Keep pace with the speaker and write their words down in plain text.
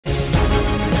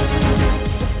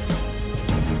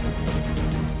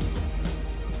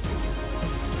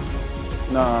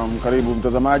Na karibu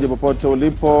mtazamaji popote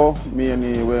ulipo, mie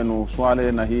ni wenu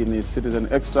Swale na hii ni Citizen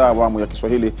Extra awamu ya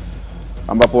Kiswahili,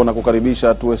 ambapo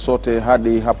nakukaribisha tuwe sote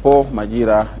hadi hapo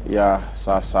majira ya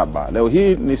saa 7. Leo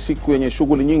hii ni siku yenye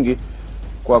shughuli nyingi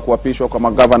kwa kuapishwa kwa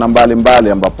magavana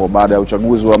mbalimbali, ambapo baada ya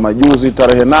uchaguzi wa majuzi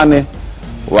tarehe 8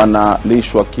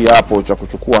 wanalishwa kiapo cha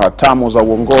kuchukua hatamu za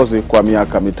uongozi kwa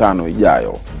miaka 5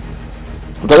 ijayo.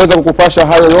 Tutaweza kukupasha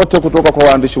hayo yote kutoka kwa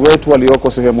waandishi wetu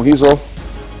walioko sehemu hizo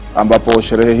ambapo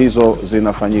sherehe hizo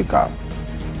zinafanyika.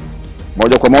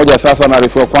 Moja kwa moja sasa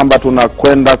naarifiwa kwamba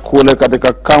tunakwenda kule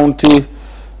katika kaunti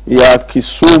ya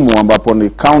Kisumu, ambapo ni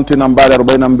kaunti nambari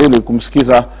 42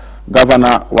 kumsikiza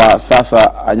gavana wa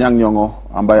sasa Anyang' Nyong'o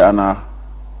ambaye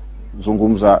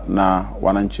anazungumza na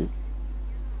wananchi.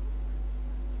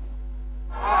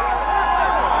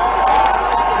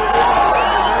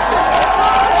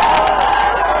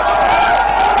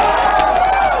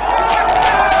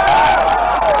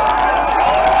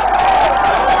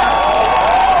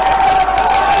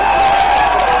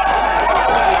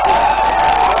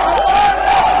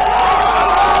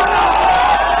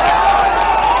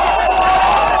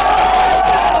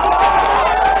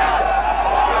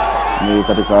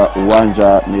 Katika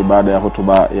uwanja ni baada ya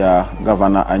hotuba ya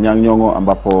gavana Anyang' Nyong'o,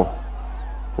 ambapo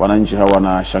wananchi hawa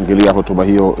wanashangilia hotuba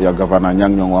hiyo ya gavana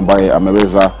Anyang' Nyong'o ambaye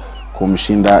ameweza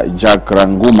kumshinda Jack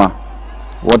Ranguma,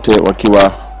 wote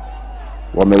wakiwa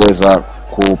wameweza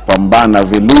kupambana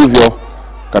vilivyo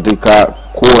katika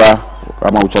kura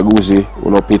ama uchaguzi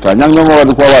uliopita. Anyang' Nyong'o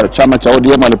alikuwa wa chama cha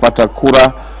ODM, alipata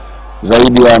kura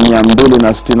zaidi ya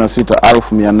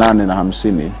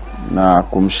 266,850 na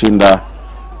kumshinda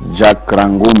Jack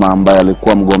Ranguma ambaye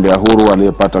alikuwa mgombea huru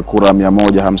aliyepata kura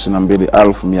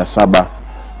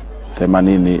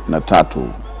 152,783.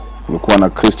 Kulikuwa na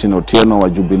Christine Otieno wa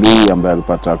Jubilee ambaye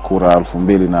alipata kura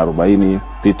 2,040,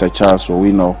 Peter Charles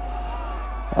Owino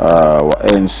wa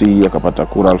ANC akapata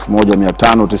kura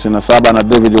 1,597 na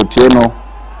David Otieno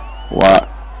wa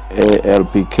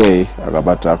ALPK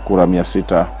akapata kura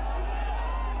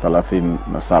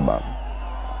 637.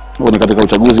 Ni katika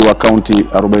uchaguzi wa kaunti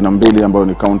 42 ambayo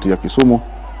ni kaunti ya Kisumu.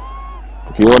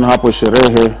 Tukiona hapo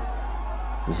sherehe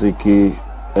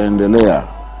zikiendelea,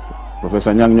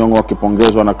 Profesa Anyang' Nyong'o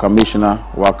akipongezwa na kamishna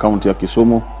wa kaunti ya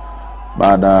Kisumu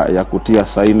baada ya kutia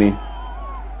saini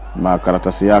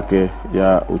makaratasi yake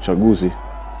ya uchaguzi,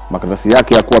 makaratasi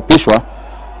yake ya kuapishwa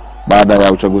baada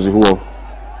ya uchaguzi huo.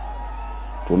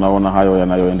 Tunaona hayo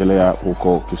yanayoendelea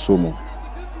huko Kisumu,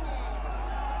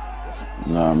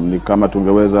 na ni kama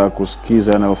tungeweza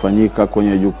kusikiza yanayofanyika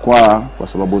kwenye jukwaa, kwa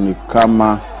sababu ni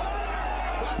kama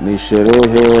ni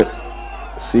sherehe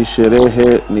si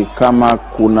sherehe, ni kama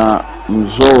kuna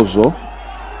mzozo,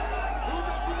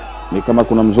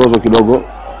 kidogo.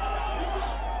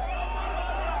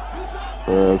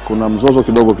 Kuna mzozo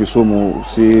kidogo Kisumu,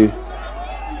 si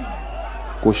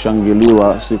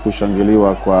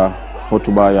kushangiliwa kwa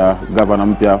hotuba ya gavana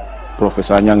mpya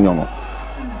Profesa Anyang' Nyong'o.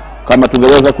 Kama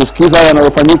tungeweza kusikiza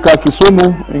yanayofanyika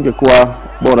Kisumu ingekuwa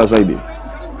bora zaidi.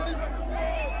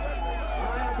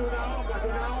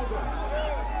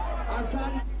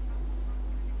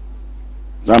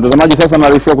 Na mtazamaji, sasa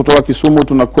naarifiwa kutoka Kisumu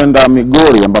tunakwenda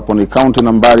Migori, ambapo ni kaunti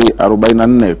nambari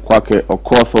 44 kwake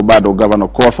Okoth Obado, Governor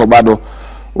Okoth Obado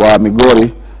wa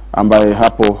Migori, ambaye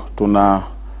hapo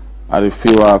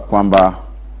tunaarifiwa kwamba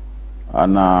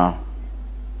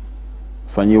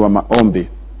anafanyiwa maombi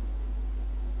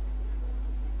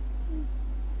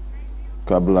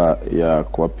kabla ya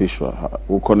kuapishwa.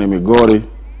 Huko ni Migori,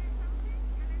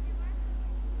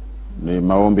 ni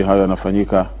maombi hayo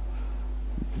yanafanyika.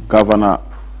 Governor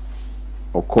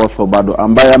Okoth Obado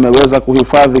ambaye ameweza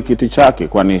kuhifadhi kiti chake,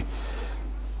 kwani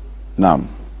naam,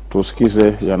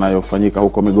 tusikize yanayofanyika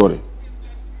huko Migori.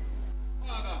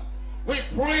 We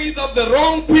pray that the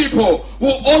wrong people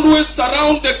who always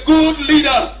surround the good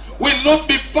leaders will not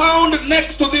be found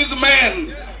next to these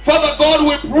men. Father God,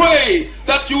 we pray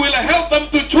that you will help them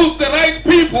to choose the right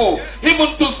people, even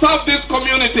to serve this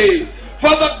community.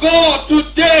 Father God,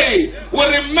 today we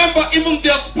remember even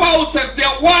their spouses,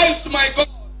 their wives, my God,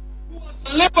 who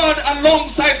have labored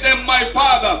alongside them, my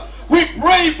Father. We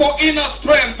pray for inner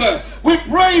strength. We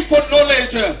pray for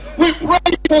knowledge. We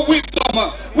pray for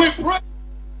wisdom. We pray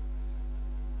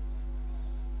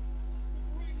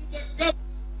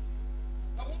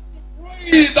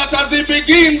that as he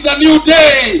begins a new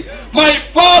day, my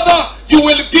Father, you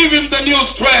will give him the new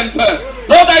strength.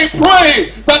 Lord, I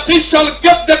pray that he shall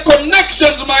get the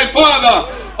connections, my Father,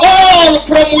 all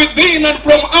from within and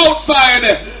from outside.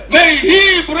 May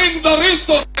he bring the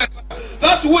resources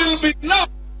that will be enough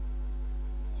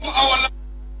for our life.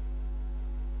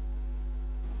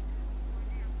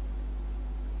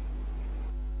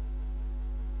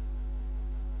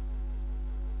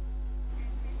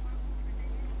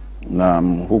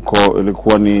 huko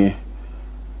ilikuwa ni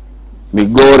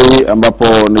Migori ambapo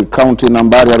ni county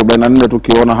nambari 44,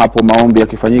 tukiona hapo maombi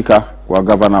yakifanyika kwa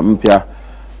governor mpya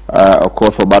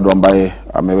Okoth bado ambaye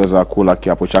ameweza kula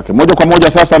kiapo chake. Moja kwa moja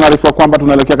sasa naarifa kwamba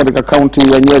tunaelekea katika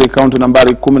county ya Nyeri, county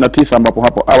nambari 19, ambapo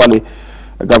hapo awali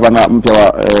governor mpya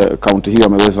wa county hiyo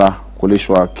ameweza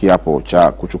kulishwa kiapo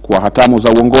cha kuchukua hatamu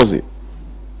za uongozi.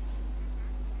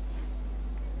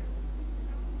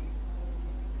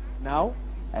 Now,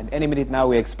 and any minute now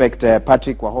we expect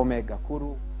Patrick Wahome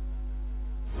Gakuru.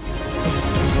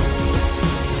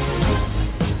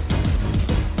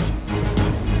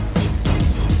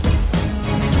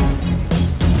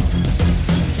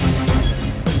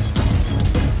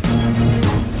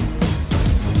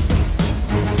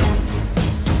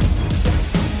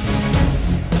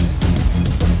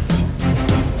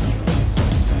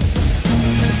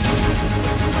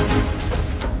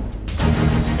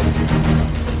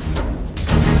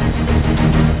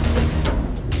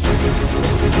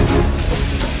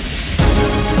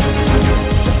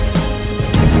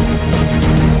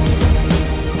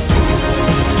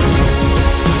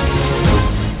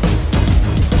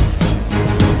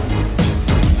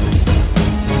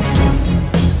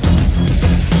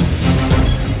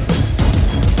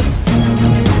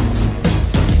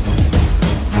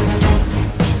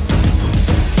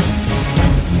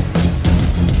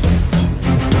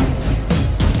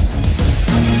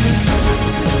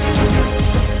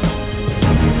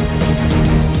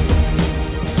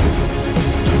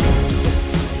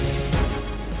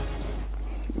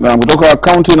 Na kutoka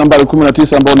county nambari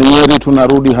 19 ambayo ni Nyeri,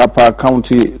 tunarudi hapa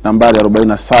county nambari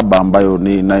 47 ambayo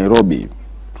ni Nairobi,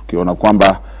 tukiona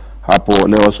kwamba hapo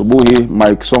leo asubuhi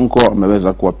Mike Sonko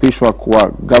ameweza kuapishwa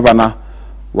kuwa governor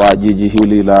wa jiji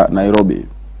hili la Nairobi.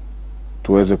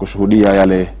 Tuweze kushuhudia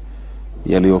yale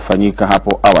yaliyofanyika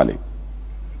hapo awali.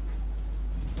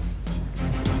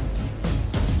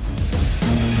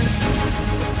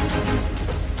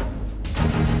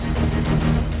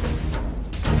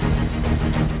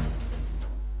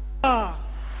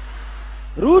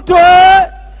 Ruto,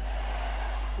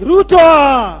 Ruto,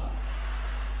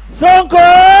 Sonko,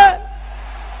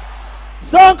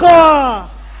 Sonko,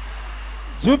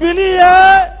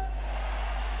 Jubilee,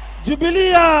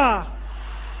 Jubilee.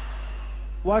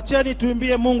 Wacheni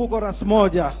tuimbie Mungu chorus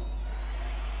moja.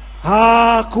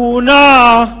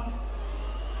 Hakuna,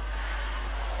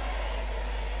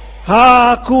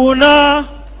 hakuna,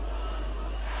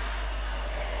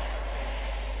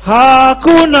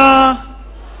 hakuna.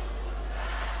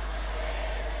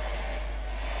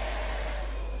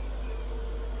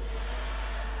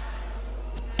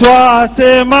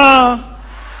 Twasema,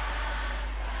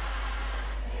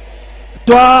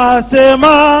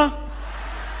 twasema,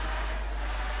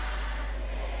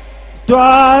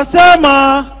 twasema,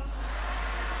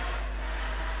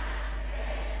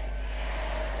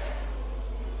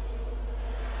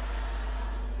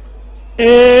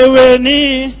 wewe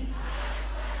ni,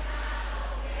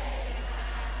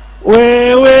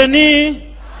 wewe ni,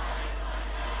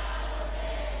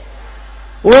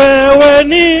 wewe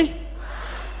ni.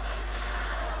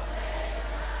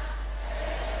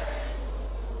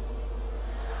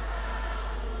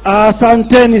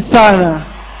 Asanteni sana.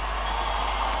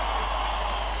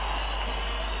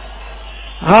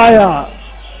 Haya,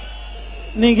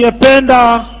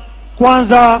 ningependa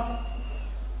kwanza,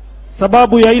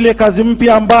 sababu ya ile kazi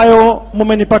mpya ambayo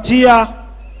mumenipatia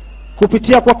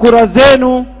kupitia kwa kura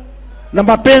zenu na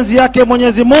mapenzi yake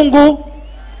Mwenyezi Mungu,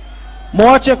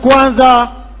 muache kwanza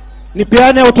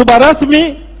nipeane hotuba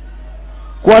rasmi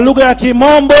kwa lugha ya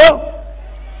Kimombo,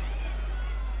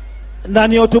 na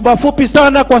ni hotuba fupi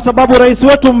sana kwa sababu rais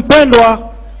wetu mpendwa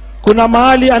kuna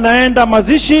mahali anaenda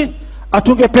mazishi,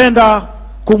 atungependa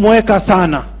kumweka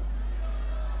sana.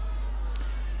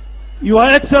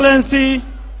 Your Excellency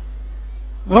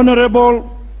Honorable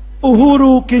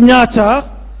Uhuru Kenyatta,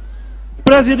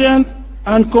 President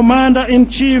and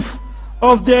Commander-in-Chief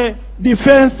of the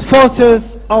Defense Forces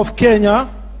of Kenya,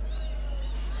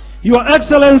 Your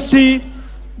Excellency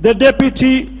the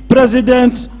Deputy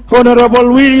President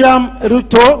Honorable William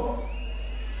Ruto,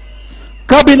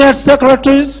 Cabinet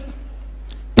Secretaries,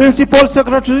 Principal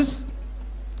Secretaries,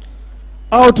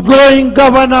 outgoing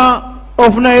Governor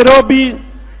of Nairobi,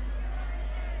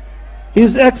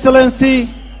 His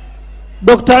Excellency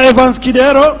Dr. Evans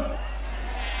Kidero,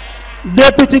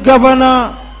 Deputy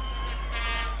Governor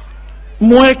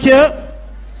Mweke,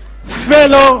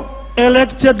 fellow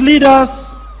elected leaders,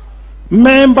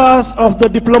 members of the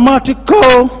diplomatic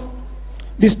corps,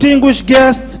 distinguished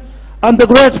guests, and the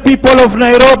great people of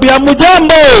Nairobi,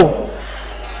 Amujambo!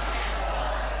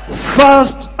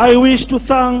 First, I wish to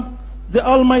thank the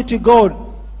Almighty God,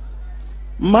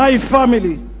 my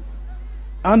family,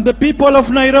 and the people of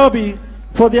Nairobi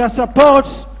for their support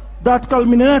that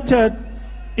culminated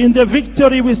in the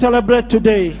victory we celebrate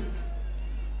today.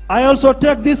 I also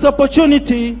take this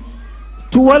opportunity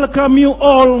to welcome you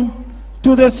all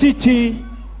to the city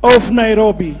of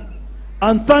Nairobi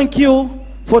and thank you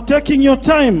for taking your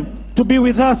time to be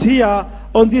with us here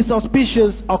on this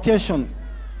auspicious occasion.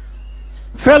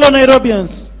 Fellow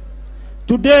Nairobians,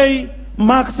 today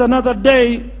marks another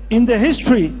day in the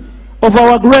history of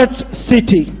our great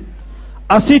city,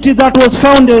 a city that was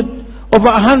founded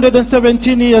over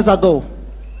 117 years ago.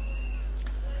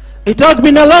 It has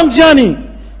been a long journey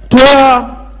to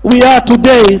where we are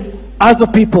today as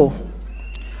a people,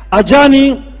 a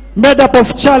journey made up of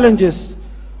challenges,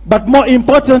 but more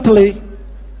importantly,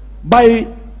 by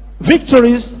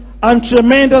victories and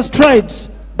tremendous strides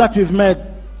that we've made.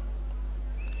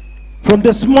 From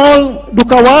the small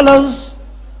dukawalas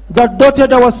that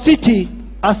dotted our city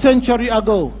a century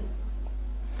ago,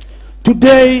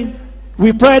 today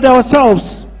we pride ourselves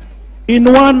in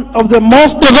one of the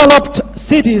most developed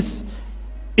cities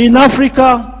in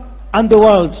Africa and the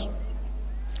world.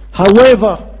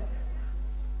 However,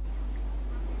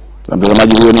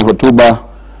 mtazamaji, hiyo ni hotuba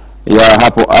ya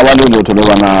hapo awali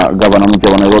iliyotolewa na gavana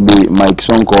mpya wa Nairobi Mike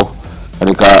Sonko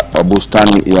katika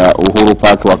bustani ya Uhuru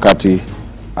Park wakati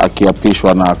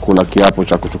akiapishwa na kula kiapo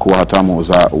cha kuchukua hatamu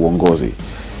za uongozi.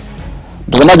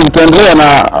 Mtazamaji, tutaendelea na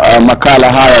makala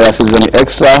haya ya Citizen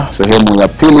Extra sehemu ya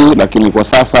pili, lakini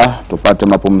kwa sasa tupate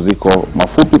mapumziko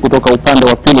mafupi kutoka upande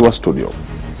wa pili wa studio.